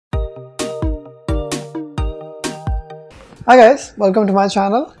Hi guys, welcome to my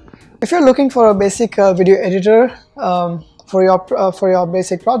channel. If you're looking for a basic video editor for your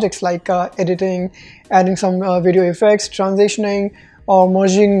basic projects like editing, adding some video effects, transitioning, or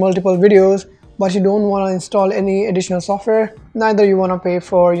merging multiple videos, but you don't want to install any additional software, neither you want to pay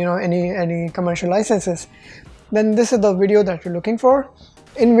for any commercial licenses, then this is the video that you're looking for.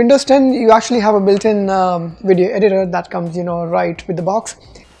 In Windows 10, you actually have a built-in video editor that comes right with the box.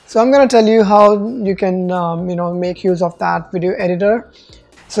 So I'm going to tell you how you can make use of that video editor.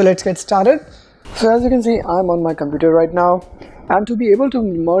 So let's get started. So as you can see, I'm on my computer right now, and to be able to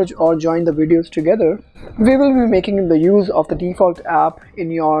merge or join the videos together, we will be making the use of the default app in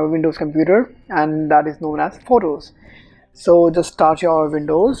your Windows computer, and that is known as Photos. So just start your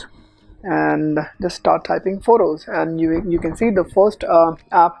Windows and just start typing Photos, and you can see the first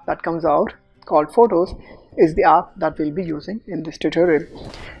app that comes out called Photos is the app that we'll be using in this tutorial.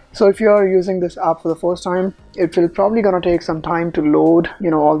 So if you are using this app for the first time, it will probably gonna take some time to load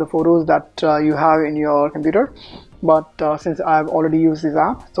all the photos that you have in your computer, but since I've already used this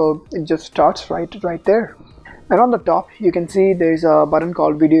app, so it just starts right there. And on the top you can see there's a button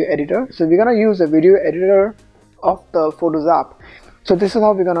called video editor. So we're gonna use a video editor of the Photos app. So this is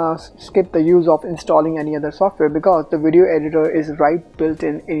how we're gonna skip the use of installing any other software, because the video editor is right built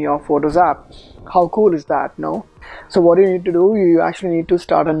in your Photos app. How cool is that, no? So what you need to do, you actually need to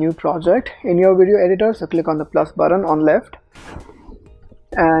start a new project in your video editor. So click on the plus button on left,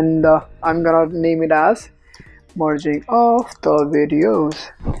 and I'm gonna name it as merging of the videos.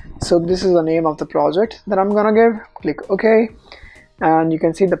 So this is the name of the project that I'm gonna give. Click OK, and you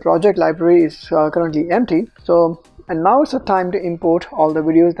can see the project library is currently empty. And now it's the time to import all the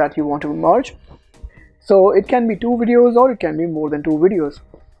videos that you want to merge. So it can be 2 videos or it can be more than 2 videos.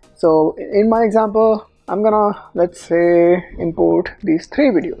 So in my example, I'm gonna, let's say, import these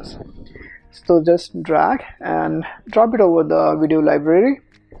 3 videos. So just drag and drop it over the video library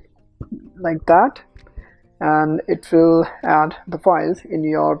like that, and it will add the files in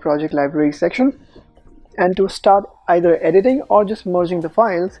your project library section. And to start either editing or just merging the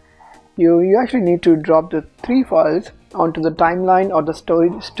files, you actually need to drop the 3 files onto the timeline or the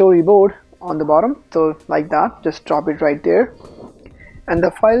storyboard on the bottom. So like that, just drop it right there, and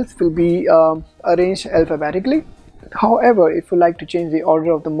the files will be arranged alphabetically. However, if you like to change the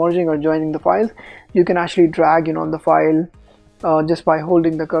order of the merging or joining the files, you can actually drag on the file just by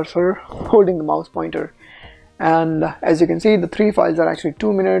holding the cursor, holding the mouse pointer. And as you can see, the 3 files are actually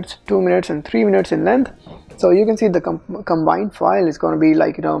 2 minutes, 2 minutes, and 3 minutes in length. So you can see the combined file is going to be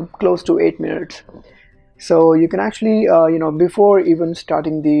like close to 8 minutes. So you can actually before even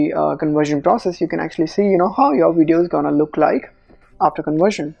starting the conversion process, you can actually see how your video is gonna look like after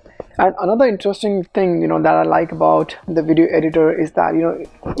conversion. And another interesting thing that I like about the video editor is that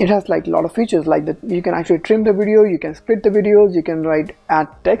it has like a lot of features, like that you can actually trim the video, you can split the videos, you can add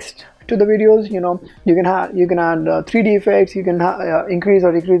text to the videos, you can add 3D effects, you can increase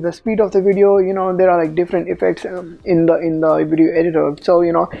or decrease the speed of the video. There are like different effects in the video editor. So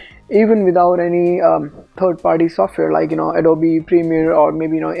even without any third-party software like Adobe Premiere or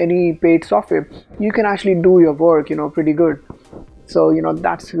maybe any paid software, you can actually do your work pretty good. So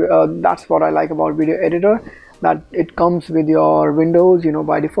that's what I like about video editor, that it comes with your Windows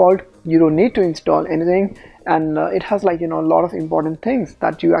by default. You don't need to install anything, and it has like a lot of important things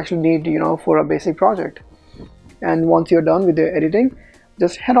that you actually need for a basic project. And once you're done with the editing,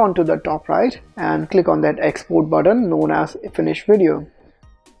 just head on to the top right and click on that export button known as finish video.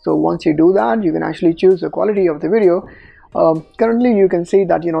 So once you do that, you can actually choose the quality of the video. Currently you can see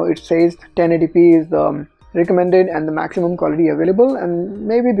that it says 1080p is the recommended and the maximum quality available, and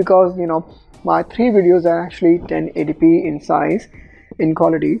maybe because my 3 videos are actually 1080p in size, in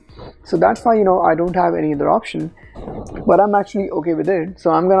quality, so that's why I don't have any other option, but I'm actually okay with it.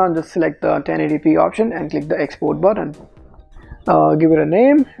 So I'm gonna just select the 1080p option and click the export button, give it a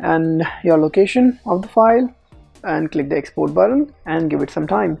name and your location of the file, and click the export button and give it some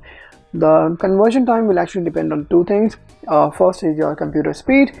time. The conversion time will actually depend on 2 things. First is your computer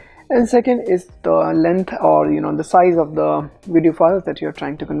speed, and second is the length or the size of the video files that you're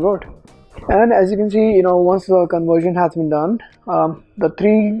trying to convert. And as you can see, once the conversion has been done, the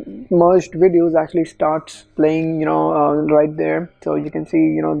 3 merged videos actually starts playing right there. So you can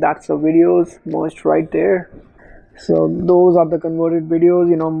see that's the videos merged right there. So those are the converted videos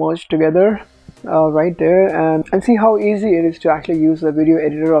merged together right there. And see how easy it is to actually use the video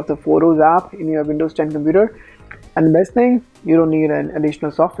editor of the Photos app in your Windows 10 computer. And the best thing, you don't need an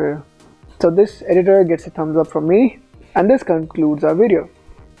additional software. So this editor gets a thumbs up from me, and this concludes our video.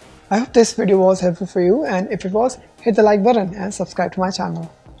 I hope this video was helpful for you, and if it was, hit the like button and subscribe to my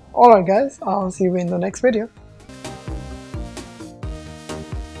channel. Alright guys, I'll see you in the next video.